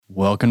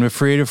Welcome to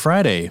Creative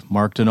Friday.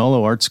 Mark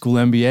Donolo, Art School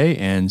MBA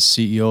and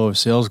CEO of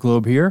Sales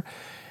Globe here.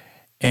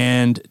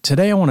 And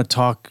today I want to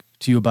talk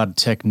to you about a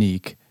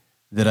technique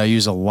that I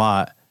use a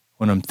lot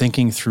when I'm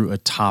thinking through a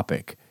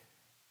topic.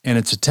 And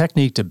it's a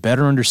technique to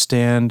better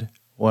understand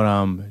what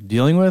I'm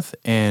dealing with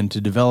and to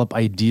develop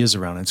ideas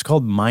around it. It's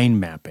called mind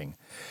mapping.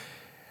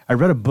 I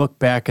read a book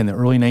back in the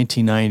early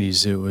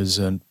 1990s. It was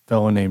a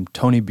fellow named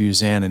Tony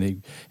Buzan, and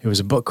it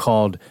was a book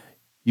called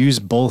Use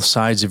Both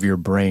Sides of Your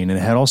Brain, and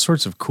it had all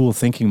sorts of cool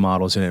thinking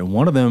models in it. And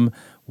one of them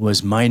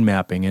was mind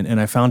mapping, and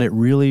I found it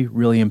really,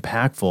 really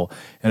impactful,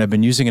 and I've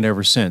been using it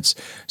ever since.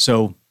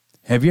 So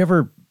have you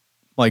ever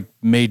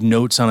made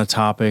notes on a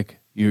topic?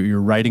 You're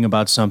writing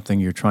about something,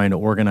 you're trying to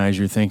organize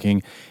your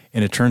thinking,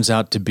 and it turns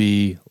out to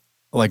be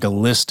like a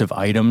list of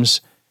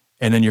items,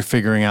 and then you're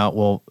figuring out,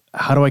 well,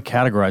 how do I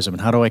categorize them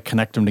and how do I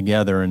connect them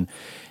together?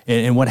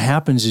 And what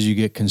happens is you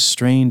get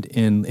constrained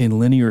in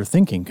linear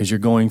thinking because you're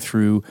going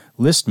through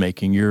list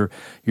making. You're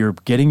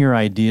getting your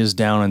ideas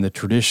down in the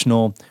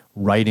traditional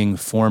writing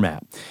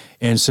format.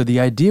 And so the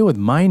idea with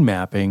mind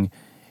mapping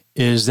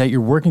is that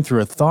you're working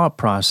through a thought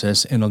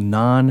process in a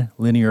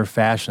non-linear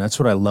fashion. That's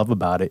what I love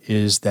about it,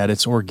 is that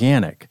it's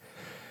organic.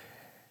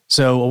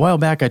 So a while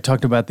back, I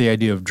talked about the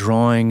idea of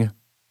drawing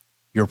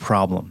your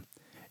problem.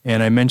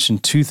 And I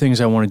mentioned two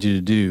things I wanted you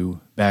to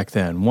do back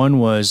then. One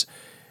was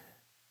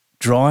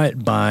draw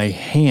it by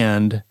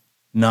hand,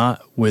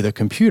 not with a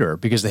computer,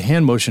 because the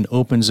hand motion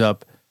opens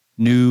up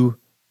new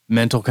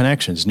mental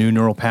connections, new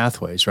neural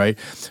pathways, right?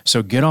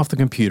 So get off the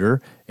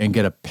computer and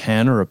get a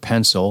pen or a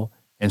pencil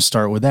and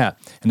start with that.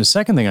 And the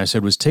second thing I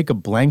said was take a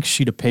blank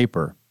sheet of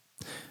paper,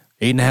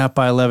 8.5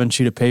 by 11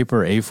 sheet of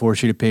paper, A4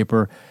 sheet of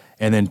paper,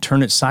 and then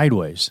turn it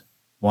sideways.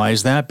 Why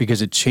is that?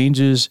 Because it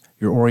changes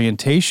your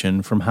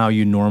orientation from how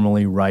you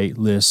normally write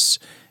lists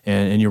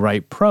and you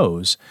write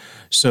prose.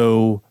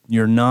 So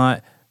you're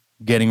not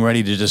getting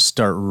ready to just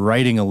start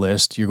writing a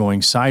list, you're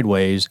going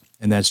sideways,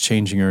 and that's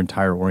changing your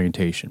entire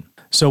orientation.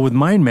 So with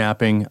mind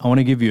mapping, I want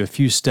to give you a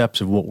few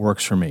steps of what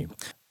works for me.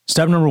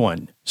 Step number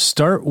one,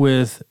 start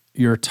with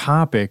your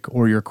topic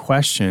or your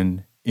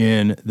question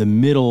in the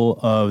middle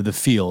of the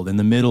field, in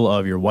the middle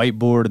of your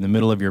whiteboard, in the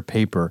middle of your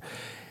paper.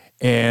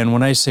 And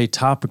when I say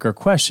topic or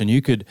question,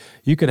 you could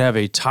have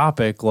a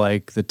topic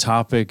like the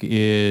topic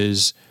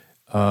is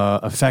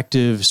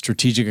effective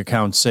strategic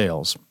account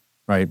sales,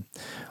 right?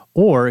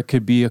 Or it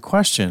could be a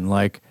question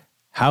like,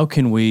 how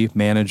can we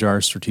manage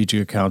our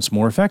strategic accounts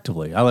more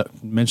effectively? I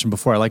mentioned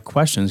before, I like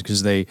questions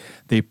because they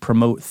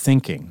promote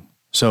thinking.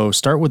 So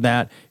start with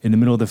that in the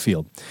middle of the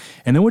field.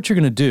 And then what you're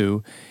going to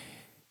do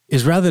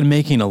is, rather than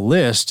making a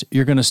list,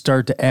 you're going to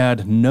start to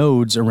add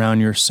nodes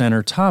around your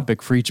center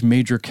topic for each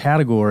major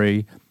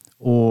category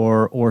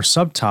or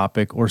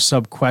subtopic or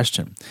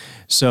sub-question.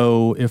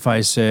 So if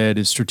I said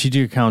it's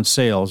strategic account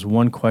sales,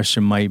 one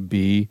question might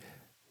be,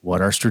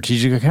 what are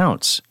strategic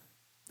accounts?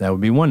 That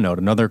would be one node.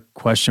 Another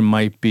question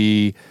might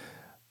be,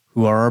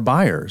 who are our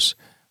buyers,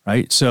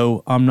 right?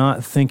 So I'm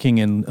not thinking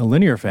in a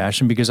linear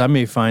fashion because I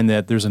may find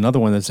that there's another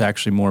one that's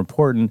actually more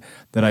important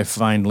that I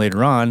find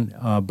later on,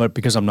 but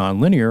because I'm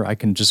non-linear, I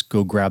can just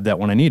go grab that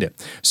when I need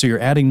it. So you're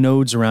adding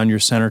nodes around your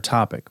center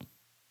topic.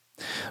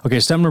 Okay,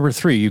 step number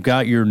 3, you've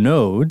got your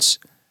nodes.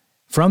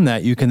 From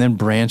that, you can then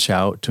branch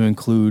out to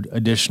include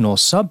additional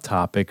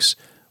subtopics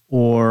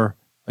or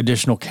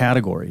additional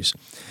categories.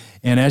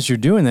 And as you're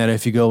doing that,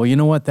 if you go, well, you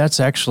know what, that's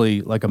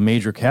actually like a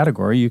major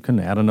category, you can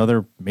add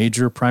another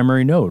major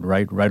primary node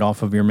right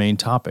off of your main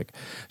topic.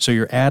 So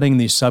you're adding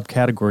these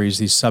subcategories,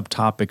 these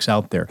subtopics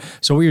out there.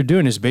 So what you're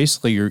doing is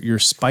basically you're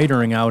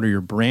spidering out or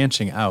you're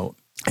branching out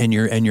and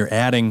you're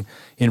adding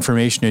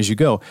information as you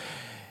go.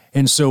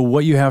 And so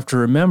what you have to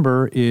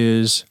remember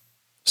is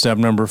step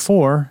number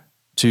 4,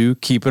 to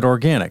keep it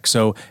organic.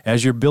 So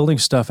as you're building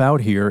stuff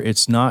out here,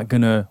 it's not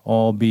going to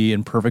all be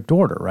in perfect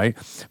order, right?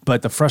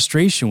 But the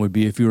frustration would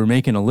be if you were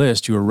making a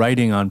list, you were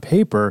writing on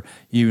paper,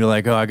 you'd be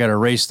like, oh, I got to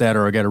erase that,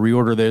 or I got to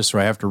reorder this, or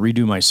I have to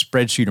redo my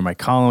spreadsheet or my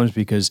columns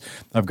because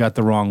I've got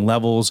the wrong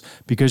levels.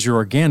 Because you're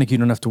organic, you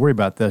don't have to worry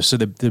about this. So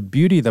the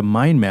beauty of the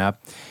mind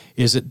map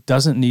is it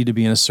doesn't need to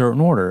be in a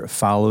certain order. It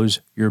follows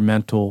your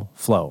mental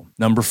flow.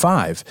 Number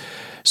 5.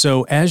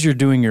 So as you're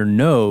doing your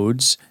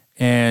nodes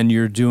and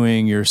you're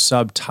doing your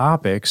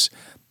subtopics,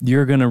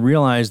 you're going to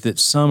realize that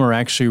some are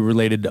actually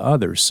related to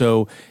others.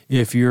 So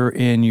if you're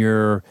in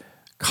your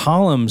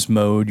columns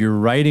mode, your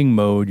writing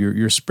mode,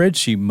 your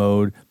spreadsheet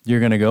mode, you're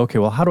going to go, okay,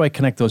 well, how do I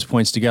connect those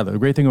points together? The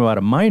great thing about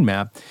a mind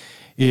map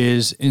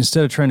is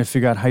instead of trying to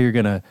figure out how you're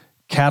going to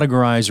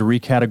categorize or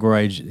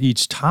recategorize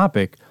each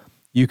topic,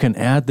 you can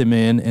add them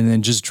in and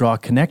then just draw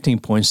connecting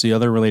points to the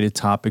other related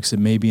topics that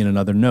may be in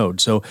another node.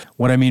 So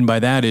what I mean by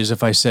that is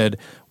if I said,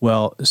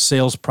 well,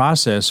 sales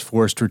process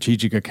for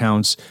strategic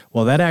accounts,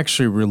 well, that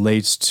actually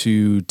relates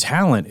to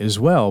talent as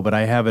well, but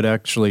I have it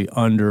actually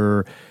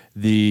under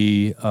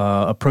the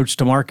approach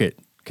to market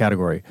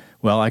category.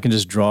 Well, I can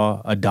just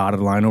draw a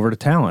dotted line over to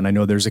talent. I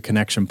know there's a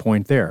connection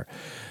point there.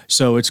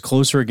 So it's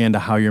closer again to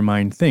how your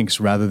mind thinks.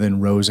 Rather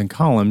than rows and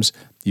columns,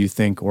 you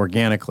think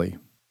organically.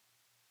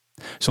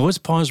 So let's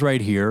pause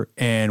right here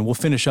and we'll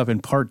finish up in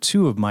part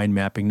 2 of mind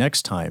mapping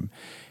next time.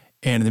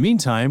 And in the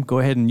meantime, go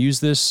ahead and use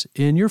this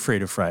in your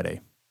Fredo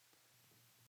Friday.